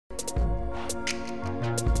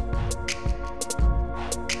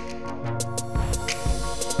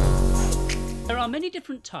are many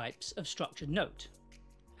different types of structured note.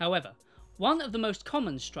 However, one of the most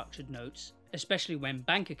common structured notes, especially when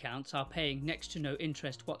bank accounts are paying next to no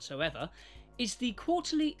interest whatsoever, is the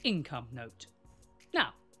quarterly income note.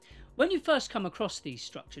 Now, when you first come across these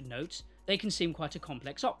structured notes, they can seem quite a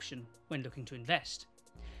complex option when looking to invest.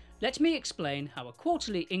 Let me explain how a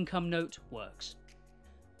quarterly income note works.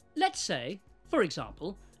 Let's say, for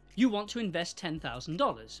example, you want to invest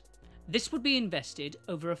 $10,000. This would be invested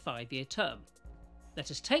over a 5-year term. Let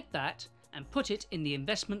us take that and put it in the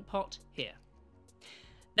investment pot here.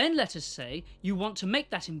 Then let us say you want to make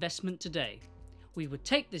that investment today. We would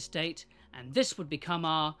take this date and this would become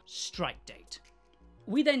our strike date.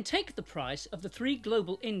 We then take the price of the 3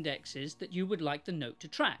 global indexes that you would like the note to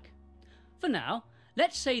track. For now,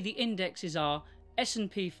 let's say the indexes are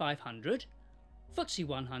S&P 500, FTSE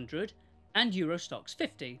 100 and Euro Stoxx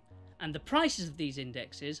 50, and the prices of these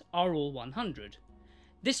indexes are all 100.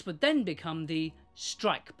 This would then become the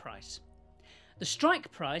strike price. The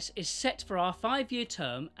strike price is set for our 5-year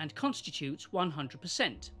term and constitutes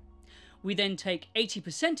 100%. We then take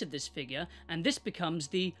 80% of this figure and this becomes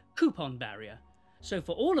the coupon barrier. So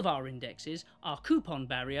for all of our indexes, our coupon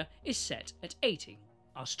barrier is set at 80.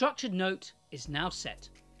 Our structured note is now set,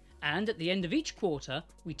 and at the end of each quarter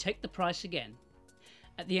we take the price again.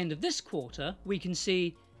 At the end of this quarter we can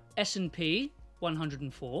see S&P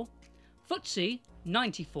 104, FTSE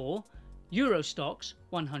 94, Euro Stoxx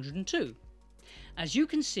 102. As you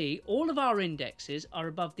can see, all of our indexes are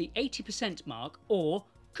above the 80% mark or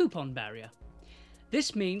coupon barrier.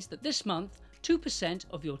 This means that this month 2%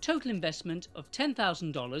 of your total investment of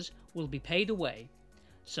 $10,000 will be paid away.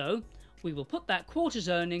 So we will put that quarter's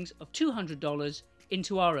earnings of $200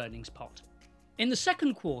 into our earnings pot. In the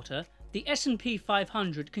second quarter, the S&P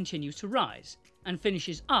 500 continues to rise and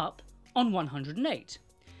finishes up on 108.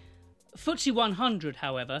 FTSE 100,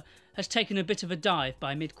 however, has taken a bit of a dive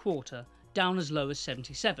by mid-quarter, down as low as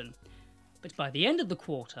 77, but by the end of the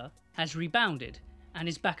quarter has rebounded and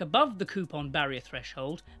is back above the coupon barrier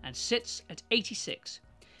threshold and sits at 86.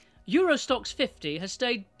 Euro Stoxx 50 has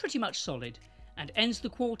stayed pretty much solid and ends the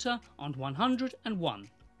quarter on 101.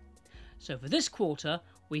 So for this quarter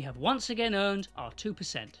we have once again earned our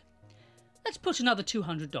 2%. Let's put another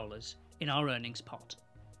 $200 in our earnings pot.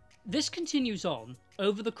 This continues on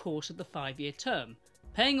over the course of the 5-year term,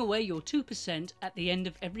 paying away your 2% at the end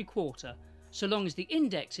of every quarter, so long as the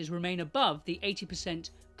indexes remain above the 80%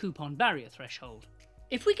 coupon barrier threshold.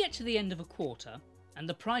 If we get to the end of a quarter and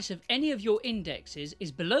the price of any of your indexes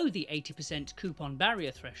is below the 80% coupon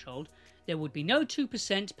barrier threshold, there would be no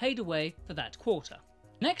 2% paid away for that quarter.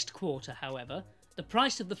 Next quarter, however, the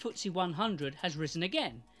price of the FTSE 100 has risen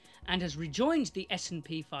again and has rejoined the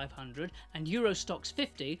S&P 500 and Euro Stoxx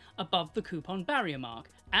 50 above the coupon barrier mark,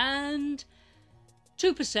 and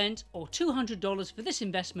 2% or $200 for this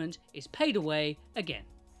investment is paid away again.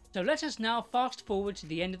 So let us now fast forward to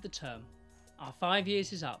the end of the term. Our 5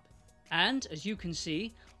 years is up, and as you can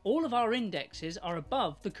see, all of our indexes are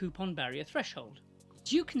above the coupon barrier threshold.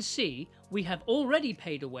 As you can see, we have already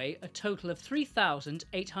paid away a total of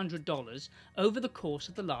 $3,800 over the course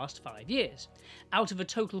of the last 5 years, out of a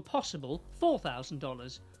total possible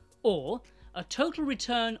 $4,000, or a total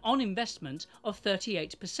return on investment of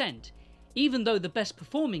 38%, even though the best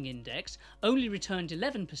performing index only returned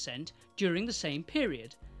 11% during the same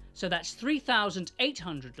period. So that's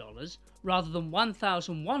 $3,800 rather than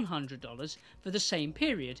 $1,100 for the same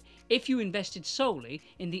period if you invested solely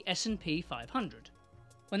in the S&P 500.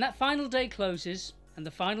 When that final day closes and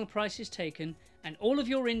the final price is taken and all of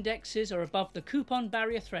your indexes are above the coupon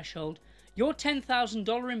barrier threshold, your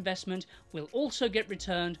 $10,000 investment will also get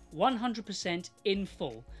returned 100% in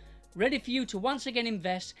full, ready for you to once again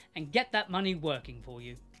invest and get that money working for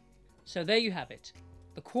you. So there you have it,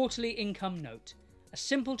 the quarterly income note. A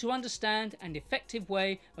simple to understand and effective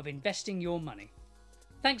way of investing your money.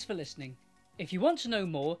 Thanks for listening. If you want to know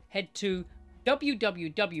more, head to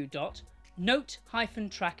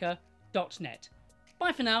www.note-tracker.net.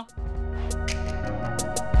 Bye for now.